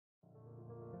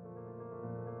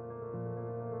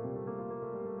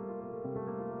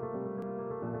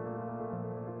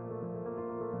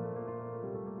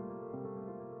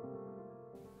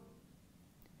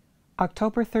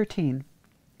October 13.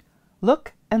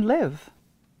 Look and live.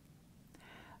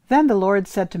 Then the Lord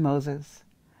said to Moses,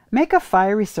 Make a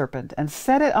fiery serpent and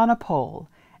set it on a pole,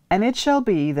 and it shall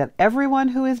be that everyone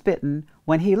who is bitten,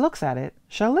 when he looks at it,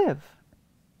 shall live.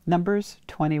 Numbers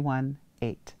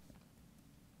 21:8.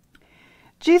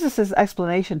 Jesus'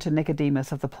 explanation to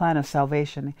Nicodemus of the plan of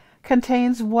salvation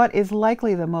contains what is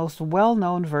likely the most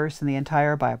well-known verse in the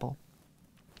entire Bible.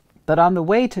 But on the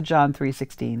way to John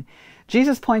 3:16,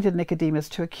 Jesus pointed Nicodemus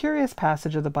to a curious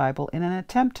passage of the Bible in an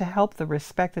attempt to help the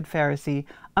respected Pharisee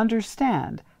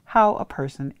understand how a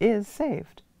person is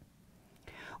saved.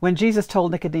 When Jesus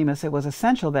told Nicodemus it was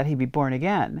essential that he be born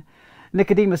again,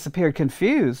 Nicodemus appeared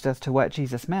confused as to what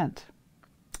Jesus meant.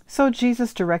 So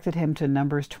Jesus directed him to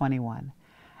Numbers 21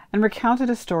 and recounted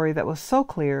a story that was so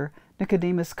clear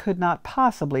Nicodemus could not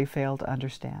possibly fail to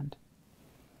understand.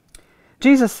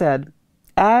 Jesus said,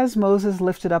 As Moses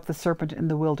lifted up the serpent in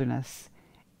the wilderness,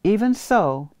 even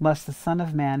so must the Son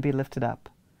of Man be lifted up,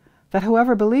 that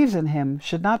whoever believes in him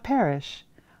should not perish,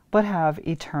 but have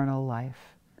eternal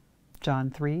life.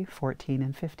 John 3:14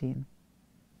 and 15.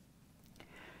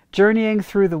 Journeying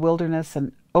through the wilderness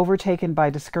and overtaken by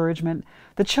discouragement,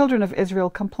 the children of Israel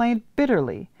complained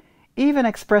bitterly, even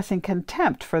expressing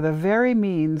contempt for the very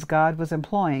means God was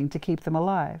employing to keep them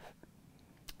alive.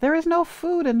 There is no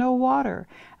food and no water,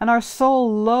 and our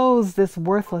soul loathes this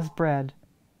worthless bread.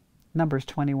 Numbers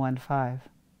 21:5.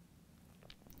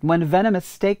 When venomous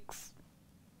snakes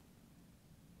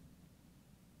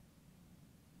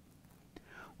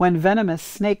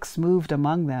moved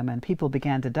among them and people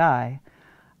began to die,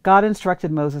 God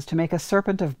instructed Moses to make a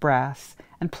serpent of brass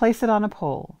and place it on a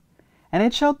pole, and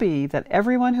it shall be that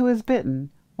everyone who is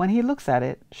bitten, when he looks at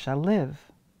it, shall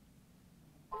live.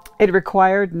 It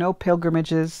required no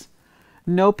pilgrimages,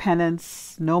 no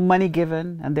penance, no money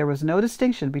given, and there was no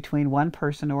distinction between one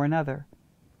person or another.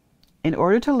 In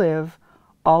order to live,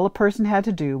 all a person had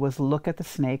to do was look at the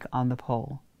snake on the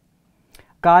pole.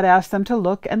 God asked them to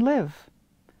look and live.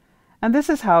 And this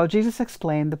is how Jesus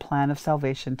explained the plan of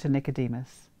salvation to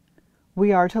Nicodemus.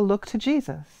 We are to look to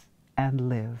Jesus and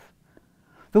live.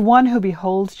 The one who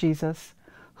beholds Jesus,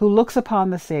 who looks upon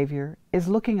the Savior, is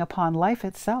looking upon life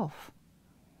itself.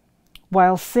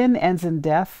 While sin ends in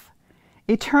death,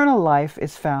 eternal life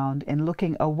is found in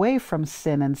looking away from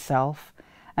sin and self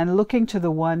and looking to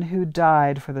the one who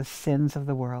died for the sins of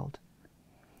the world.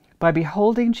 By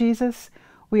beholding Jesus,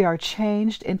 we are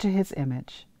changed into his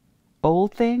image.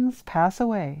 Old things pass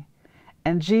away,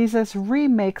 and Jesus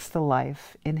remakes the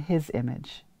life in his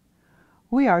image.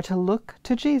 We are to look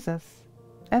to Jesus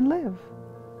and live.